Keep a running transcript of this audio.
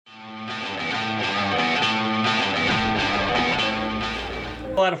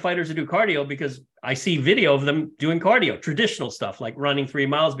lot of fighters who do cardio because I see video of them doing cardio, traditional stuff like running 3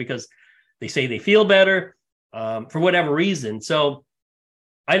 miles because they say they feel better for whatever reason. So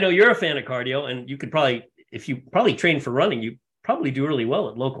I know you're a fan of cardio, and you could probably, if you probably train for running, you probably do really well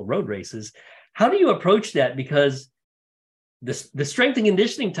at local road races. How do you approach that? Because the strength and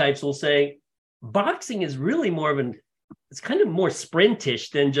conditioning types will say boxing is really more of it's kind of more sprintish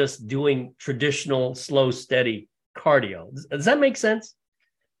than just doing traditional, slow, steady cardio. Does that make sense?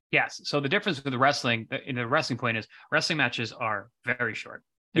 Yes. So the difference with the wrestling, in the wrestling point, is wrestling matches are very short.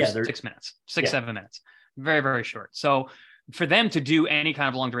 They're 6 minutes, 7 minutes, very, very short. So for them to do any kind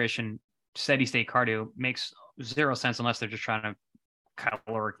of long duration, steady state cardio makes zero sense unless they're just trying to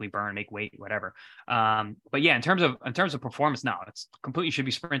calorically burn, make weight, whatever. But yeah, in terms of performance, no, it's completely should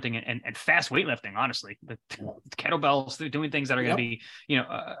be sprinting and fast weightlifting. Honestly, the kettlebells, they're doing things that are going to be,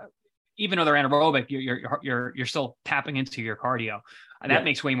 even though they're anaerobic, you're still tapping into your cardio. And that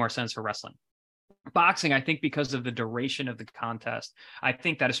makes way more sense for wrestling. Boxing, I think, because of the duration of the contest, I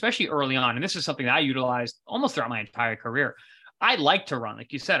think that especially early on, and this is something that I utilized almost throughout my entire career. I like to run,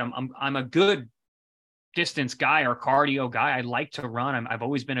 like you said. I'm a good distance guy or cardio guy. I like to run. I've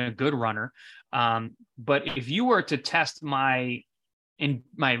always been a good runner. But if you were to test my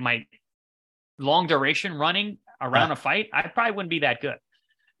long duration running around a fight, I probably wouldn't be that good,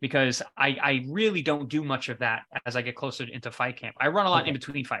 because I really don't do much of that as I get closer into fight camp. I run a lot in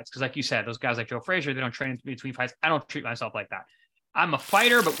between fights because, like you said, those guys like Joe Frazier, they don't train in between fights. I don't treat myself like that. I'm a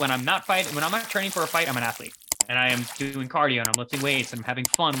fighter, but when I'm not training for a fight, I'm an athlete. And I am doing cardio and I'm lifting weights and I'm having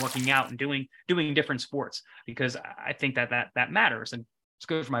fun working out and doing different sports, because I think that matters, and it's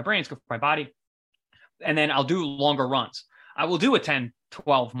good for my brain, it's good for my body. And then I'll do longer runs. I will do a 10,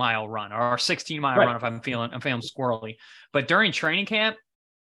 12 mile run or a 16-mile run if I'm feeling squirrely. But during training camp,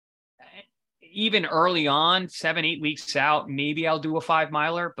 even early on, 7-8 weeks out, maybe I'll do a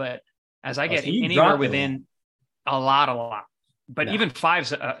 5-miler. But as I get anywhere within a lot, but even five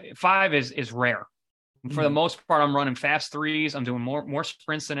is rare. For the most part, I'm running fast threes. I'm doing more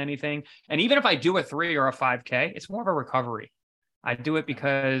sprints than anything. And even if I do a 3 or a 5K, it's more of a recovery. I do it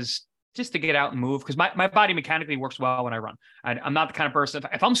because just to get out and move, because my body mechanically works well when I run. I'm not the kind of person,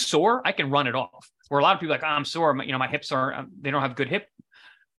 if I'm sore, I can run it off. Where a lot of people are like, oh, I'm sore. My hips are, they don't have good hip,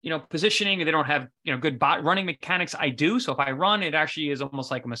 positioning. They don't have, good running mechanics. I do. So if I run, it actually is almost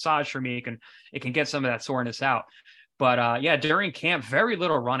like a massage for me. It can get some of that soreness out. But during camp, very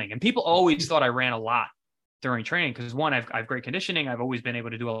little running. And people always thought I ran a lot during training because, one, I've great conditioning. I've always been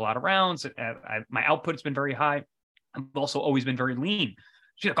able to do a lot of rounds. My output's been very high. I've also always been very lean.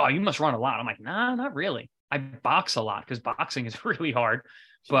 She's like, oh, you must run a lot. I'm like, nah, not really. I box a lot because boxing is really hard.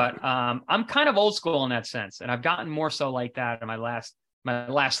 But I'm kind of old school in that sense. And I've gotten more so like that in my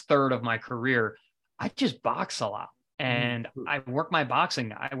last third of my career. I just box a lot. And I work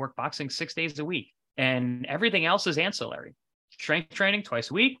boxing 6 days a week. And everything else is ancillary. Strength training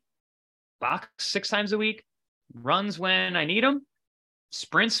twice a week, box 6 times a week, runs when I need them,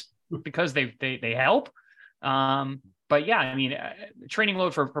 sprints because they help. But yeah, I mean, training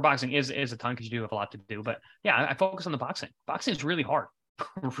load for boxing is a ton because you do have a lot to do. But yeah, I focus on the boxing. Boxing is really hard,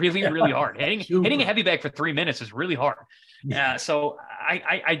 really hard. Hitting a heavy bag for 3 minutes is really hard. So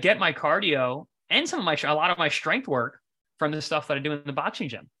I get my cardio and a lot of my strength work from the stuff that I do in the boxing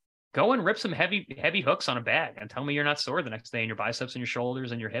gym. Go and rip some heavy hooks on a bag and tell me you're not sore the next day in your biceps and your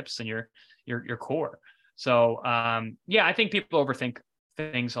shoulders and your hips and your core. So I think people overthink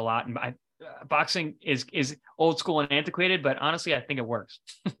things a lot, and boxing is old school and antiquated, but honestly, I think it works.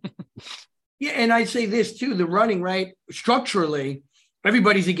 Yeah, and I say this too: the running, right? Structurally,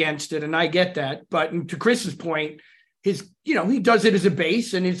 everybody's against it, and I get that. But to Chris's point, he does it as a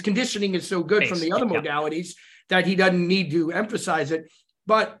base, and his conditioning is so good from the other modalities that he doesn't need to emphasize it.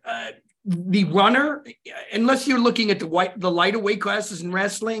 But the runner, unless you're looking at the lighter weight classes in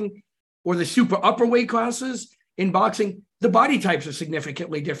wrestling or the super upper weight classes in boxing, the body types are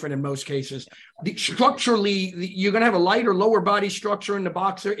significantly different in most cases. Structurally, you're going to have a lighter lower body structure in the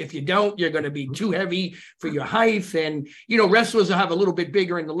boxer. If you don't, you're going to be too heavy for your height. And, wrestlers will have a little bit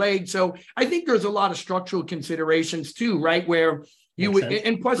bigger in the leg. So I think there's a lot of structural considerations too, right? Where you would,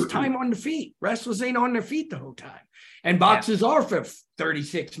 and plus time on the feet. Wrestlers ain't on their feet the whole time. And boxes are for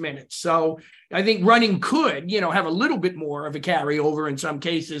 36 minutes. So I think running could, have a little bit more of a carryover in some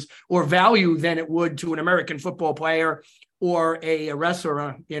cases or value than it would to an American football player or a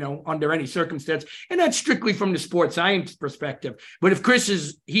wrestler, under any circumstance. And that's strictly from the sports science perspective. But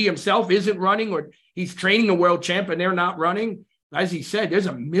if he himself isn't running or he's training a world champ and they're not running, as he said, there's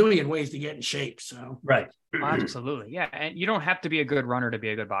a million ways to get in shape. So right. Absolutely. Yeah. And you don't have to be a good runner to be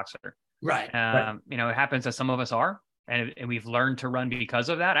a good boxer. Right. It happens that some of us are. And we've learned to run because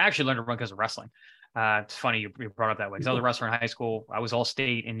of that. I actually learned to run because of wrestling. It's funny you brought up that way, because I was a wrestler in high school. I was all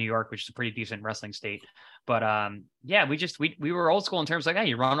state in New York, which is a pretty decent wrestling state. But yeah, we were old school in terms of like, hey,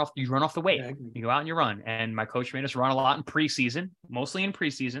 you run off the weight, you go out and you run. And my coach made us run a lot in preseason, mostly in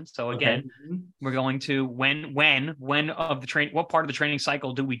preseason. So again, we're going to when of the train, what part of the training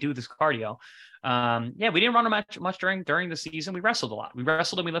cycle do we do this cardio? Yeah, we didn't run much during the season. We wrestled a lot. We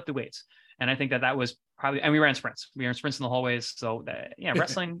wrestled and we lifted weights. And I think that was probably, and we ran sprints. We ran sprints in the hallways. So yeah,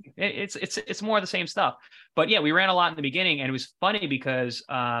 wrestling, it's more of the same stuff. But yeah, we ran a lot in the beginning, and it was funny because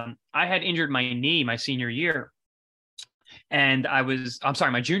I had injured my knee my senior year, and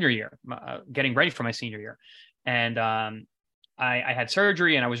my junior year, getting ready for my senior year, and I had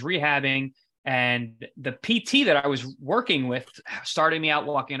surgery and I was rehabbing. And the PT that I was working with started me out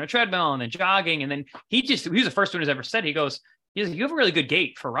walking on a treadmill and then jogging, and then he was the first one who's ever said, he's like, you have a really good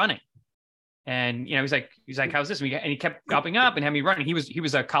gait for running. And, he's like, how's this? And he kept upping up and had me running. He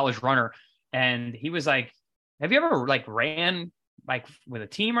was a college runner, and he was like, have you ever like ran like with a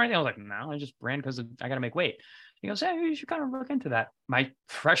team or anything? I was like, no, I just ran because I got to make weight. He goes, hey, you should kind of look into that. My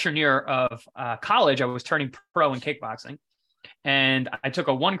freshman year of college, I was turning pro in kickboxing, and I took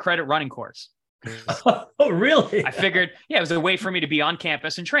a 1-credit running course. Oh, really? I figured, it was a way for me to be on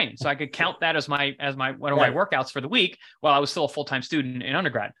campus and train, so I could count that as one of my workouts for the week while I was still a full-time student in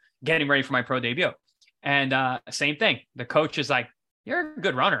undergrad, getting ready for my pro debut. And same thing. The coach is like, you're a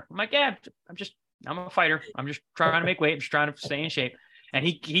good runner. I'm like, yeah, I'm a fighter. I'm just trying to make weight. I'm just trying to stay in shape. And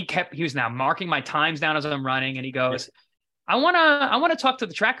he was now marking my times down as I'm running. And he goes, I want to talk to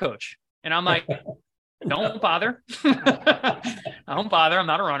the track coach. And I'm like, don't bother. Don't bother. I'm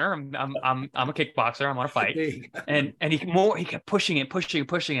not a runner. I'm a kickboxer. I want to fight. And he kept pushing it.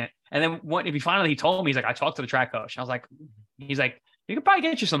 And then he told me, he's like, I talked to the track coach. I was like, he's like, you could probably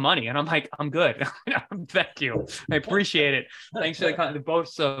get you some money. And I'm like, I'm good. Thank you. I appreciate it. Thanks for the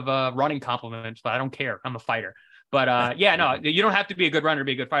boasts of running compliments, but I don't care. I'm a fighter. But no, you don't have to be a good runner to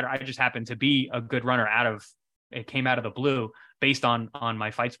be a good fighter. I just happen to be a good runner it came out of the blue based on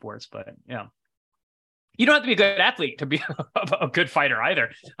my fight sports. But you don't have to be a good athlete to be a good fighter either.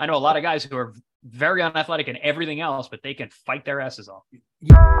 I know a lot of guys who are very unathletic and everything else, but they can fight their asses off.